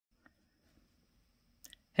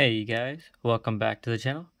Hey guys, welcome back to the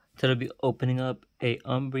channel. Today I'll be opening up a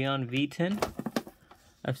Umbreon V10.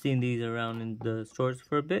 I've seen these around in the stores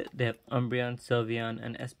for a bit. They have Umbreon, Sylveon,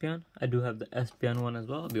 and Espeon. I do have the Espeon one as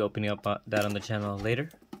well. I'll be opening up that on the channel later.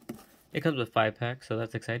 It comes with 5 packs, so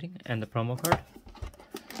that's exciting. And the promo card.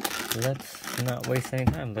 Let's not waste any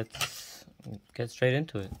time. Let's get straight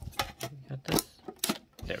into it. Got this.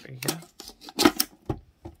 There we go.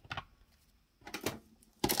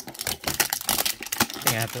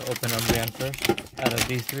 I have to open Umbreon first. Out of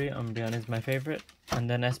these three, Umbreon is my favorite, and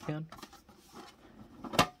then Espeon.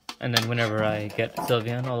 And then whenever I get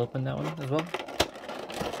Sylveon, I'll open that one as well.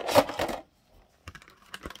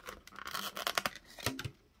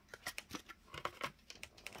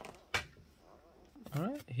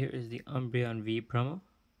 Alright, here is the Umbreon V promo.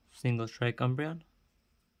 Single strike Umbreon.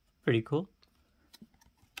 Pretty cool.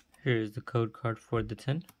 Here is the code card for the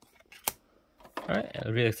 10. Alright,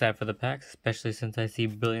 I'm really excited for the packs, especially since I see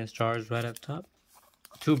Brilliant Stars right at the top.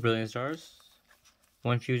 2 Brilliant Stars,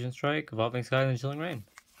 1 Fusion Strike, Evolving Skies, and Chilling Reign.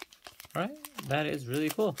 Alright, that is really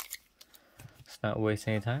cool. Let's not waste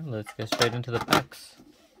any time, let's get straight into the packs.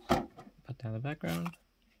 Put down the background.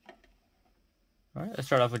 Alright, let's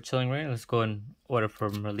start off with Chilling Reign. Let's go in order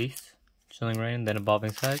from release. Chilling Reign, then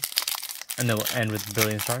Evolving Skies, and then we'll end with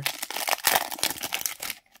Brilliant Stars.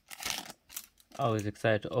 Always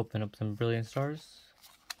excited to open up some Brilliant Stars.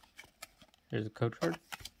 Here's a code card.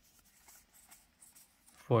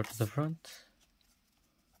 4 to the front.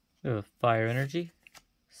 We have a Fire Energy,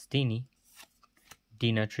 Steenie,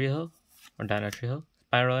 Dino-Triho,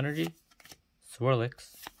 Spiral Energy,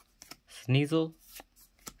 Swirlix, Sneasel,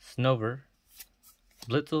 Snover,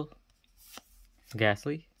 Blitzel,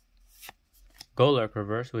 Ghastly, Golurk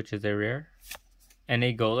Reverse, which is a rare, and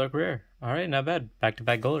a Golurk Rare. Alright, not bad.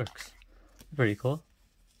 Back-to-back Golurks. Pretty cool.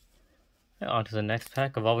 And on to the next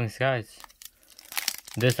pack, Evolving Skies.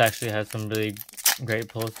 This actually has some really great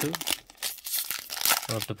pulls too.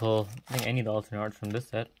 We'll have to pull, I think, any of the alternate arts from this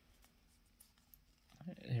set.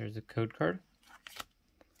 Here's a code card.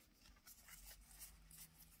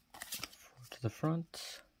 4 to the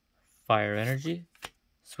front. Fire Energy.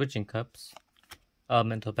 Switching Cups.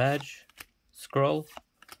 Elemental Badge. Scroll.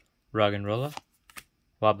 Roggenrola.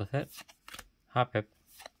 Wobbuffet. Hoppip.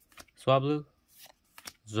 Swablu,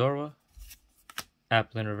 Zorua,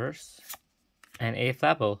 Applin Reverse, and a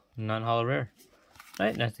Flapple, non-holo rare.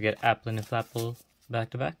 Alright, nice to get Applin and Flapple back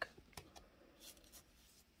to back.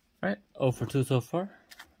 Alright, 0 for 2 so far.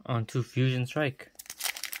 On to Fusion Strike.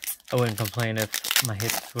 I wouldn't complain if my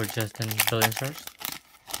hits were just in Brilliant Stars.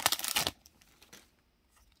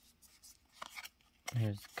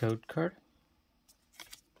 Here's the code card.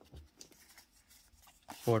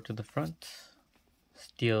 4 to the front.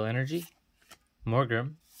 Steel Energy,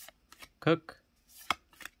 Morgrem, Cook,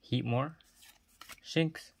 Heatmore,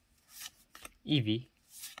 Shinx, Eevee,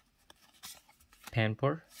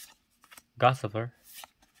 Panpour, Gossifleur,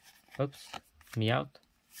 Meowth,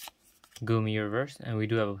 Goomy Reverse, and we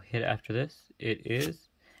do have a hit after this. It is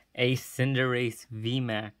a Cinderace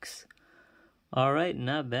VMAX. Alright,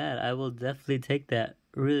 not bad. I will definitely take that.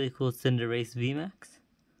 Really cool Cinderace VMAX.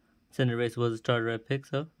 Cinderace was a starter I picked,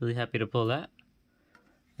 so really happy to pull that.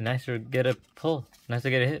 Nice to get a pull. Nice to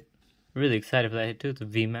get a hit. Really excited for that hit too. It's a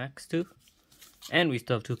VMAX too. And we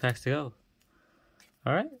still have 2 packs to go.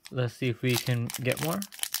 Alright, let's see if we can get more.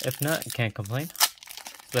 If not, can't complain.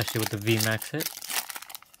 Especially with the VMAX hit.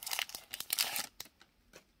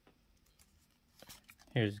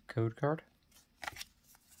 Here's a code card.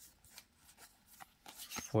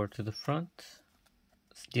 4 to the front.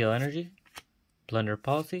 Steel Energy. Plunder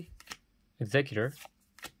Policy. Executor.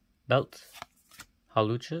 Belt.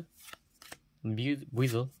 Hawlucha,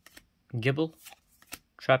 Weasel, Gibble,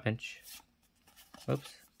 Trapinch,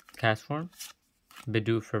 Castform,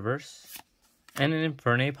 Bidoof Reverse, and an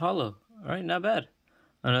Infernape Holo. Alright, not bad.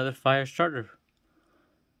 Another Fire Starter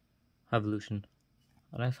Evolution.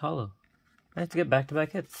 A nice holo. Nice to get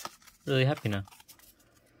back-to-back hits. Really happy now.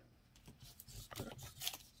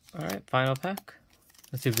 Alright, final pack.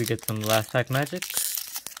 Let's see if we get some last pack magic.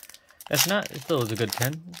 If not, it still was a good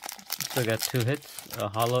 10. Still got 2 hits, a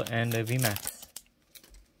holo and a VMAX.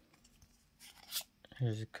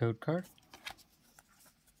 Here's a code card.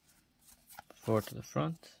 4 to the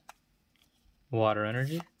front. Water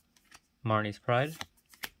Energy. Marnie's Pride.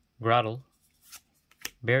 Grottle.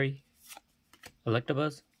 Berry.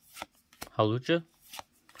 Electabuzz. Hawlucha.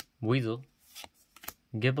 Weasel.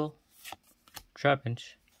 Gibble.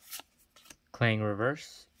 Trapinch. Clang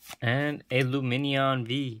Reverse. And a Lumineon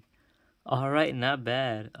V. Alright, not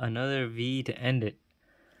bad. Another V to end it.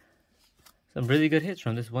 Some really good hits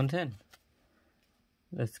from this 110.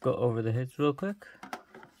 Let's go over the hits real quick.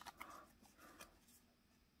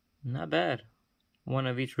 Not bad. One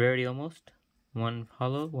of each rarity almost. One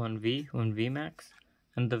holo, one V Max,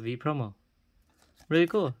 and the V promo. Really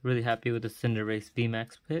cool. Really happy with the Cinderace V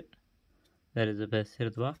Max hit. That is the best hit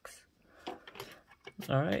of the box.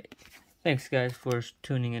 Alright. Thanks guys for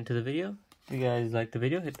tuning into the video. If you guys liked the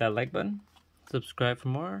video, hit that like button. Subscribe for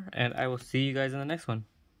more, and I will see you guys in the next one.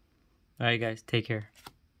 Alright guys, take care.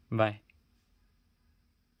 Bye.